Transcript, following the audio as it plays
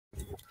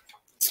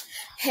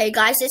Hey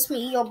guys, it's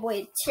me, your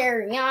boy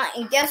Tyrion,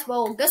 and guess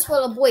what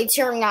the boy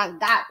Tyrion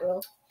got,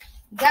 bro?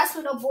 Guess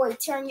what the boy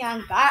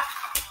Tyrion got?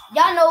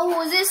 Y'all know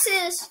who this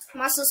is?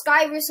 My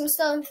subscribers and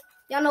stuff.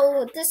 Y'all know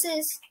what this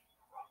is?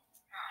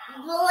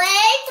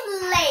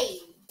 Beyblade.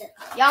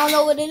 Y'all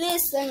know what it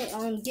is? Let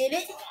me get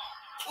it.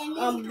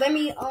 Let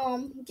me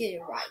get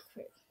it right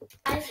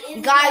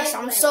quick. Guys,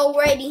 I'm so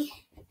ready.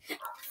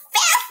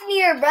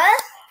 Fanfnir, bruh.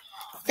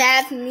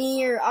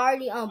 Fanfnir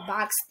already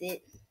unboxed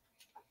it.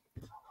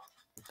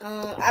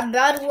 I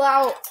battle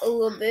out a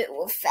little bit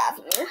with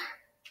fanfnir.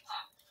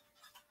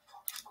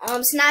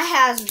 It's not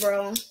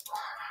Hasbro.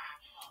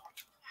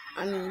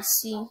 I mean,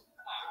 see,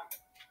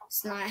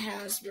 it's not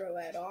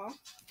Hasbro at all.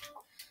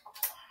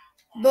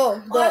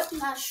 But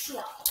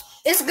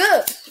it's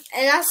good.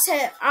 And I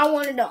said I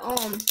wanted to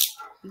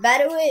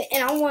battle it,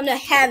 and I want to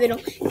have it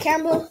on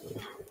camera.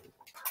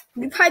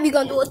 We probably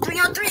gonna do a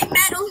 3-on-3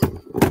 battle.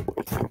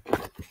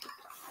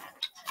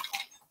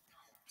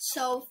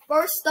 So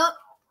first up,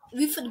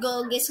 we finna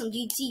go get some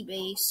GT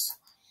base.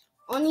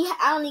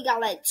 I only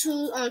got like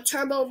 2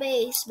 turbo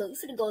base, but we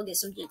finna go get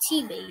some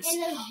GT base.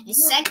 And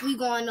second, we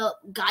going up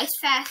geist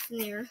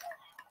fanfnir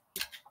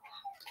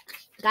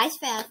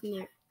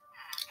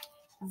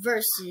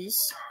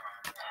versus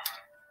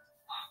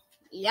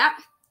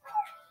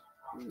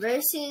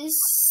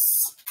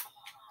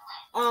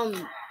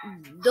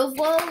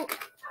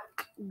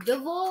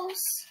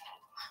Devils.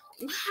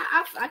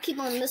 I keep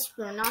on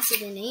mispronouncing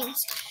the names,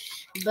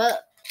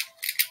 but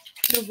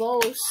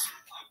Devils.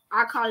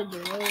 I call it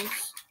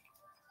Devils.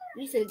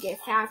 We should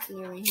get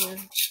fanfnir in here.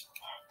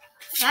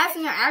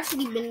 Fanfnir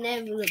actually been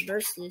able to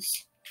burst this.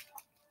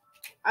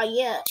 Oh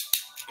yeah,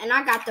 and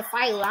I got the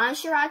fire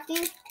launcher. I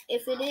think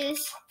if it is,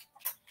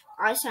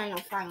 I signed on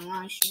fire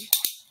launcher.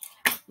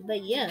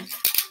 But yeah,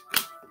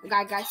 we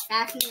got guys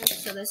fanfnir.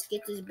 So let's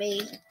get this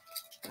babe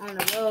on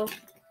the road.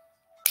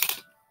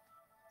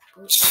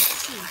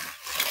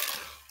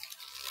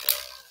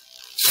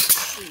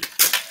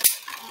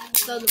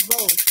 So the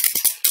bows.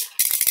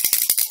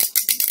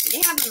 They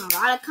having a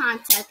lot of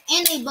contact,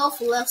 and they both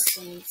left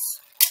spins.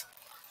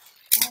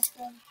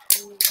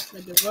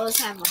 But the bows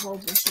have a whole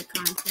bunch of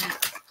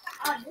contact.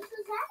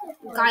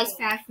 Guys,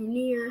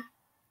 fanfnir.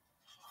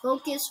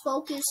 Focus.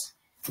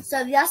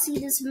 So if y'all see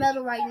this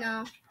metal right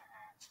now,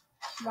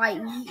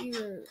 right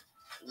here,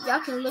 y'all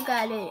can look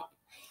at it.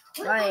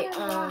 Right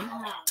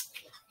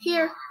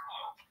here.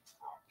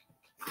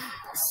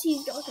 See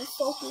if y'all can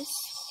focus.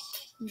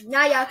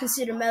 Now y'all can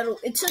see the metal.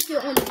 It took you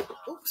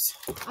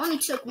only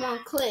took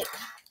 1 click.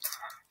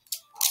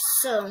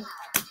 So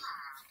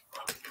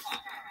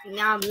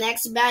now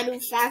next battle,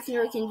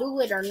 fanfnir can do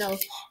it or no?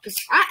 Because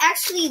I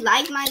actually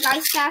like my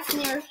guys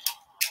fanfnir.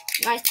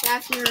 Guys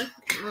fanfnir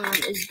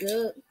is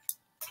good.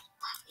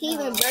 He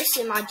even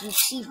bursted my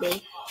GC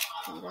bay.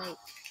 Right.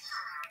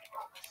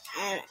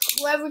 And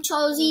whoever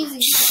chose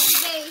easy,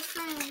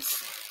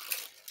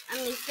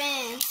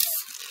 fans.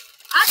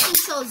 I think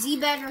so Z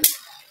better.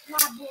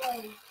 My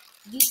boy.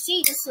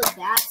 GC just look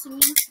bad to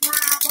me.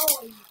 My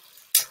boy.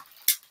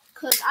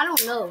 Cause I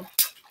don't know.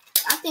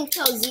 I think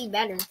so Z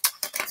better.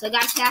 So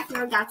guys,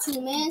 fanfnir got 2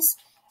 minutes.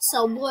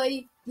 So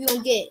boy, we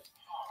gonna get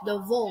the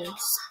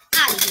Vols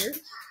out of here.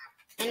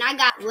 And I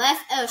got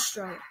left L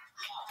stroke.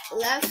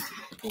 Left.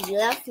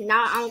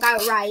 Now I don't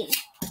got right.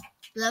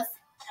 Left.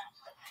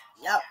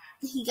 Yup,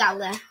 he got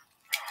left.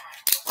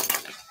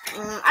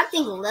 I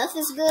think left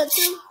is good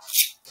too.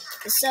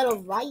 Instead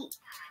of right.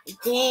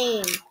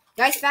 Dang.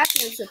 Guys,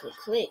 fanfnir took a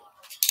click.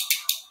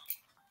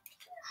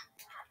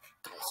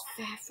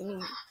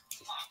 Fanfnir.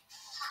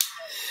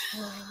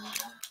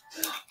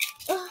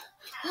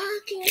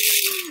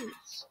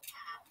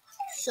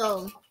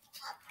 So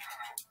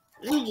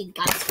let me get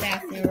guys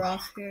fanfnir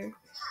off here.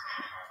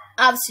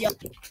 Obviously,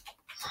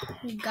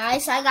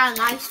 guys, I got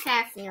guys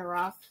fanfnir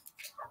off.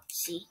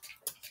 See,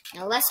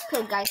 now let's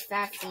put guys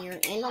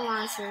fanfnir in the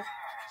launcher.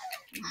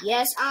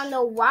 Yes, I don't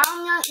know why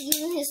I'm not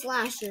using his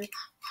launcher,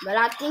 but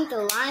I think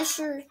the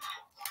launcher,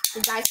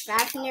 the guys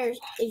fanfnir,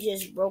 is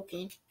just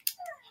broken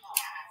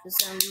for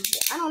some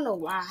reason. I don't know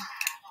why.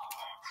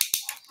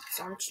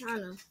 So I'm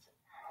trying to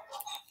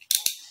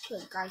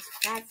put guys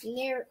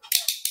fanfnir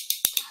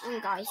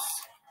and guys.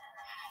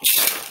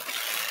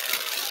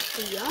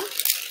 Yeah.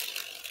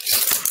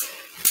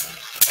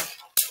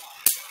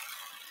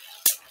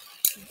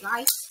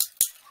 Guys,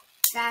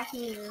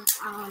 fanfnir,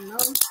 I don't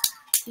know.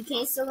 You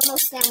can't steal no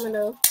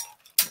stamina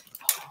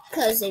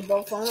because they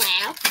both on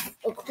laugh,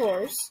 of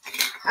course.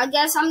 I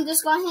guess I'm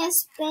just going to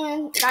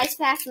spin guys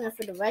fanfnir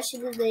for the rest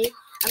of the day.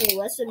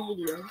 Rest of the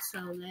video. So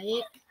that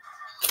it.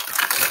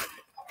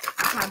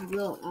 I probably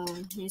will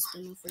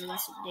spin them for the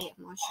rest of the day.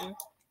 I'm not sure.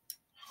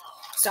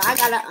 So I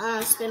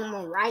gotta spin them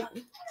on right.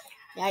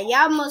 Now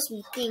y'all must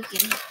be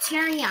thinking,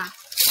 Tyrion,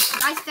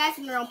 guys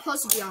fanfnir don't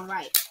supposed to be on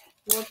right.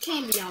 Well, it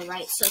can be on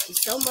right, so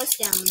it's so much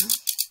stamina.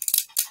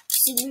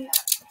 See?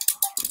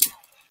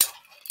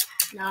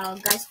 Now,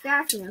 guys,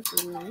 fanfnir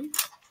for me.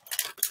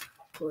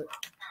 Good.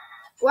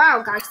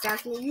 Wow, guys,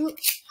 fanfnir, you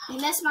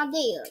messed my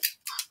day up.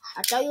 I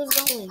thought you was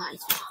going to win,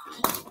 guys,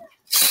 fanfnir.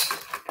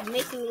 You're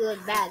making me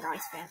look bad,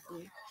 guys,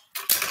 Fafnir.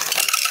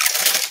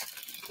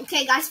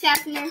 Okay, guys,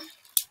 Fafnir.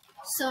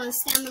 So in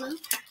stamina.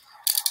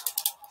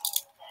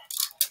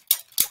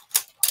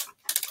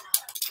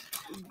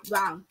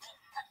 Wow.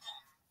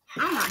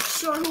 I'm not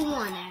sure who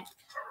won that.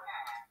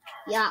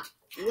 Yeah,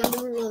 we won the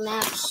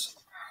rematch.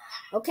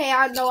 Okay,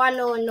 I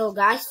know.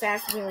 Guys,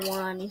 Fafnir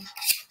won.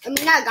 I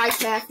mean, not Guys,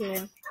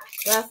 Fafnir.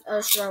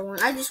 Sure won.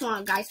 I just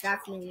want Guys,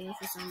 Fafnir win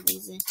for some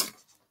reason.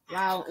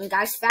 Wow, and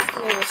Guys,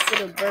 Fafnir was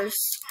for the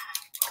burst.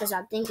 Because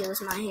I think it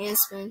was my hand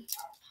spin.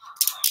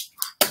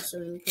 So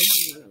let me put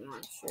him on, I'm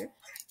not sure.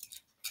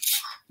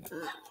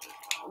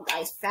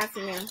 Guys,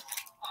 Fafnir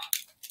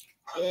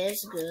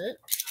is good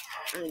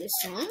on this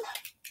one.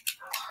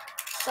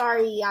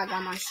 Sorry, I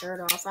got my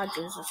shirt off. I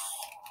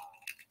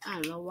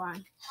don't know why.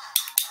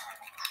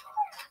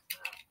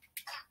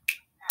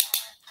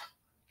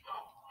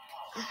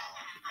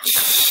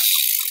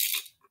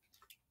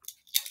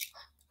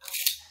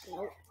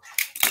 Nope.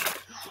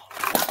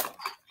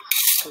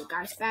 So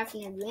guys,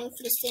 Fafnir, you ain't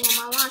for to stay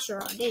on my launcher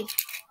all day.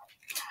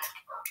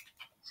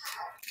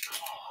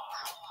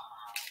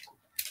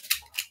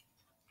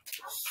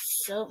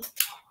 So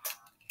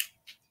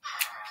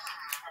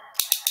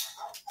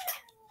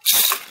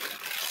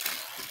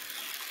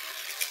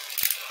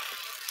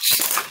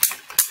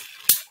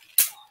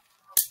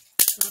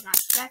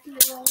guys, Fafnir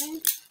will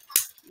win.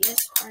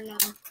 Yes or no?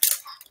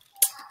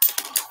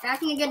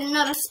 Fafnir get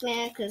another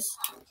spin because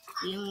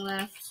he only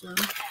left, so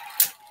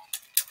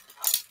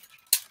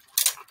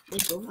they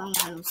both don't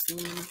have no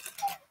spin.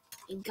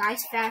 And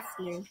guys,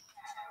 Fafnir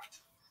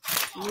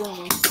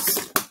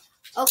wins.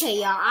 Okay,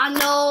 y'all, I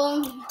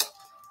know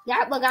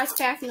that, but guys,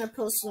 Fafnir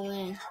supposed to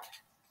win.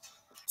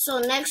 So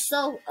next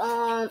up,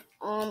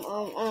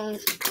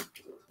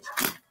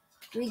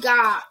 we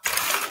got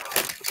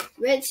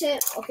red tip.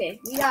 Okay,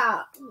 we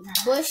got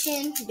Bush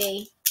and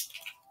Bay.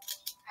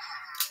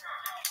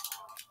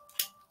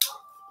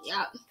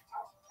 Yep.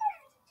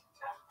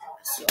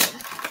 So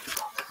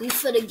we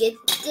finna get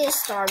this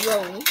start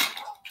rolling.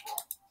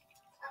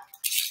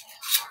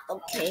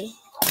 Okay.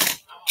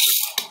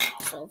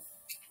 So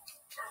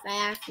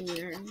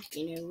Fafnir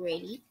getting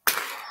ready.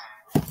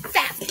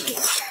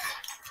 Fafnir.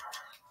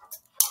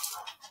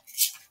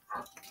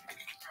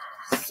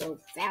 So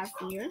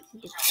Fafnir,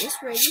 get this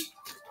ready.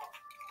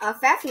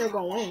 Fafnir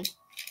gonna win.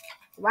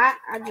 Why?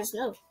 I just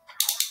know.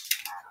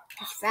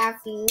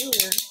 Fafnir,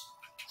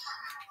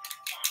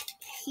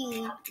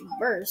 he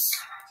bursts.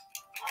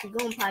 He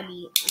gonna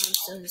probably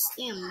so his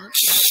stamina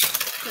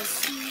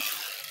because he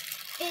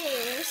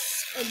is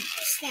a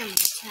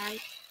stamina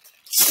type.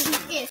 So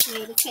he is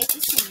made to take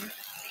his hand.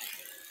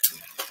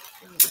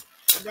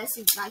 So that's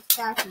his like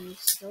Fafnir,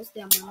 so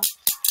stamina.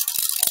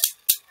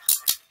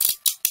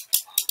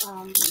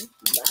 By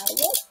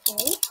this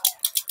point.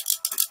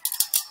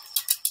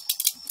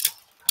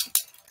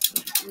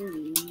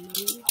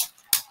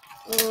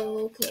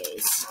 Okay,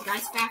 so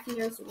guys,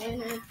 Fafnir's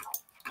winner.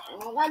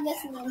 I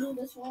guess I'm gonna do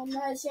this one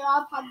next year.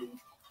 I'll probably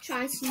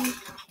try and see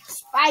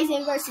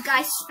Spryzen versus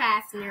Guys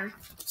Fafnir.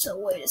 So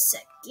wait a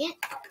second.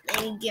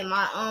 Let me get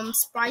my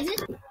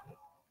Spryzen.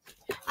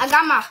 I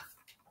got my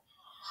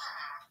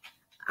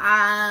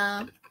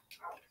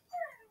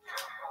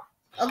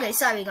okay,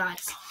 sorry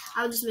guys.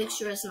 I'll just make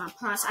sure it's not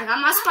paused. I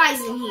got my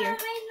Spryzen here.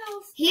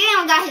 He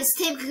ain't got his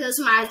tip because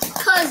my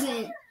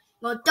cousin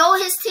will throw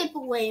his tip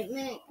away.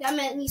 Man, that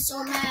made me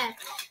so mad.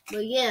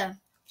 But yeah.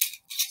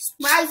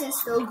 Spryzen's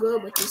still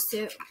good with this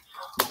tip.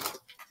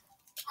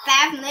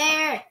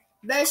 Fafnir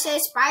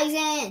versus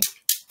Spryzen.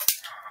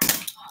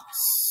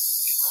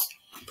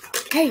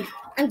 Hey,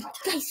 I'm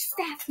Guys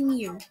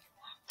Fafnir.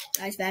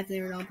 Guys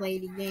Fafnir don't play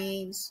the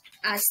games.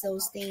 I still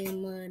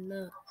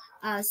stamina.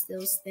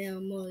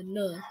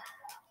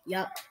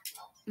 Yup.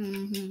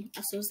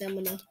 I still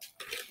stamina.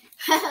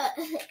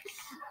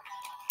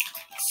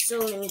 So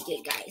let me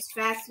get Guys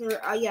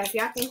Fafnir. Oh yeah, if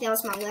y'all think that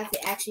was my left,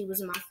 it actually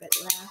was my left.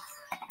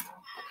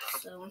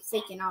 So I'm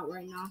faking out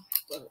right now.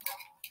 But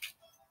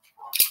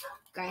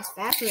Guys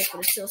Fafnir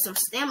gonna show some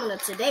stamina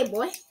today,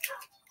 boy.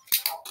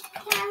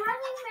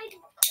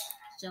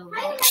 So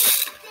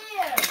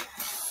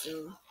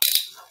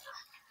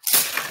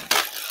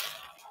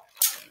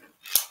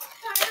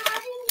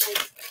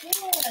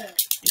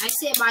I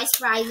said by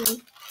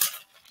Spryzen.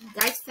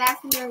 Guys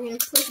Fafnir gonna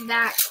push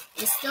back.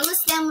 It's still a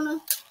stamina.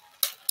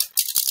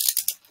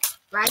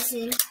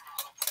 Spryzen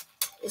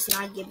is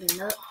not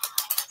giving up.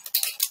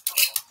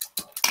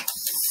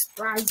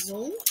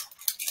 Spryzen.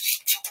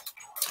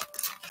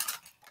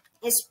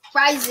 And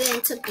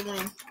Spryzen took the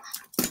win.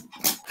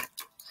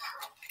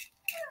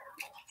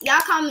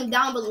 Y'all comment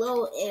down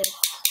below if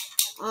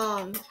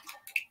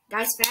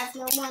Guys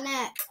Fafnir won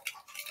that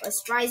or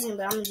Spryzen,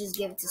 but I'm gonna just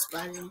give it to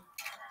Spryzen.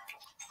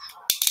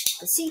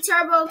 The C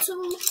Turbo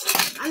too.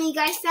 I mean,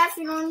 Guys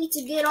Fafnir don't need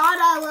to get all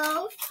that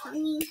love. I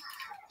mean,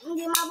 I'm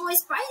gonna give my boy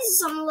Spryzen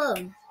some love.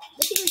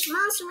 Look at this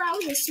monster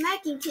out here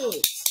smacking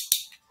kids.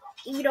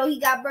 Even though he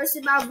got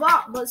bursted by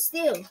Vault, but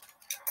still.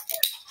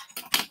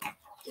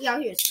 He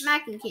out here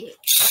smacking kids.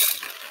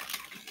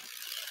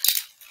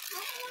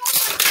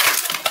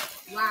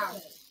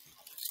 Wow.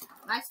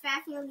 My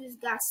Fafnir just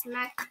got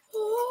smacked.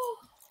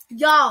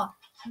 Y'all,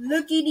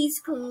 look at these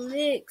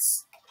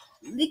clicks.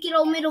 Look at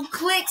those middle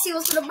clicks. He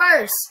was for the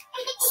burst.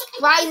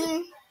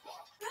 Spryzen.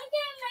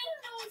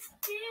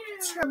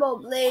 Turbo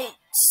blade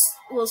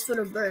was for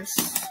the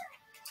burst.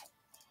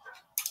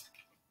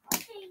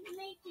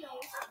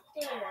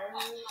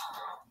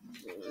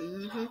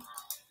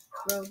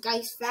 Bro,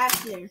 guys,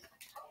 Fafnir,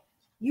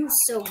 you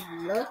so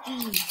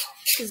lucky.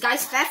 Cause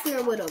guys,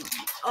 Fafnir would have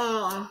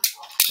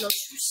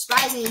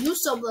Spryzen, you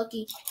so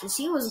lucky because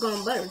he was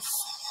gonna burst.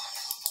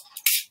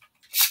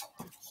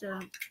 So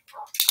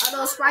all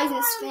those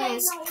Spryzen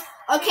fans,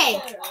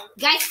 okay,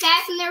 guys,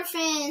 Fafnir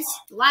fans,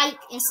 like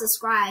and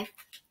subscribe.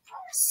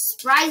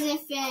 Spryzen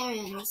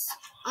fans,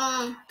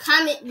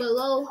 comment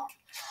below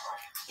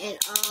and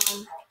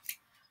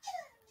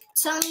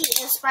tell me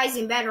if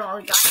Spryzen better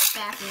or guys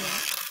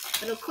Fafnir.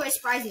 But of course,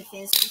 Spryzen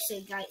fans will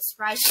say guys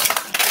Spryzen.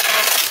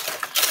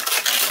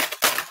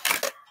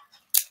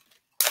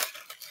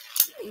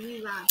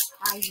 Rewind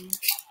Spryzen.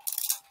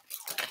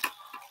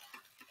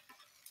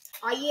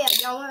 Oh yeah,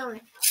 y'all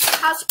wondering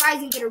how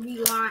Spryzen get a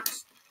relaunch?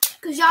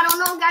 Cause y'all don't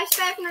know guys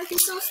Fafnir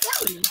is so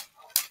skeleton.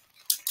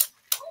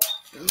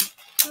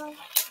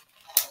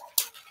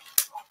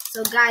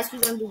 So guys, we're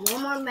gonna do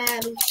one more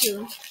battle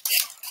too,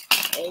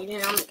 and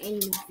then I'm in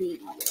the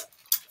video.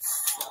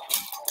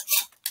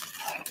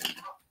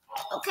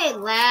 Okay,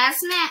 last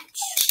match.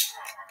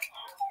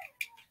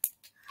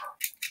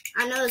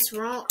 I know it's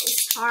wrong.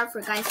 It's hard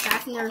for guys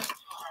Fafnir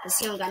because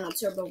he don't got no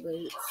turbo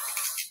blade.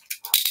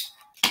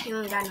 He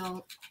don't got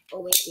no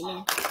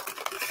awakening.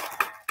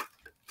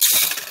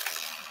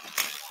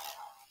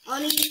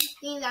 Only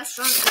thing that's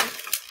stronger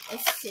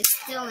is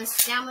still in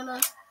stamina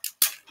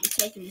and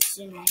taking the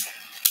center.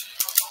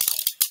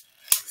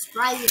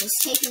 Spryzen is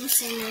taking the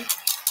center.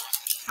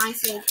 Trying to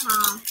stay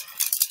calm.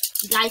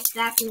 Guys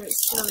Fafnir is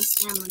still in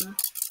stamina.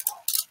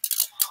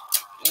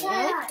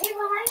 Yeah, it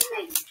behind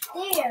the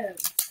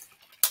stairs.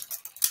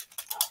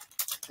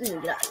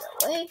 Get out of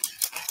the way.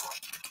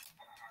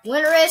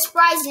 Winner is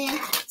Spryzen.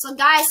 So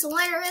guys, the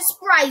winner is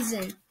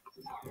Spryzen.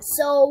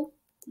 So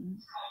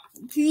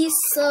please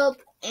sub,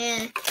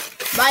 and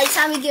by the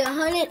time we get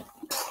 100,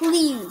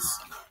 please,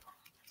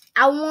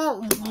 I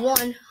want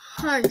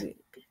 100.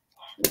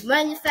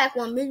 Matter of fact,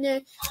 1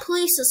 million.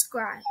 Please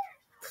subscribe.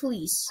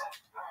 Please.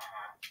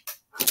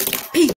 Peace.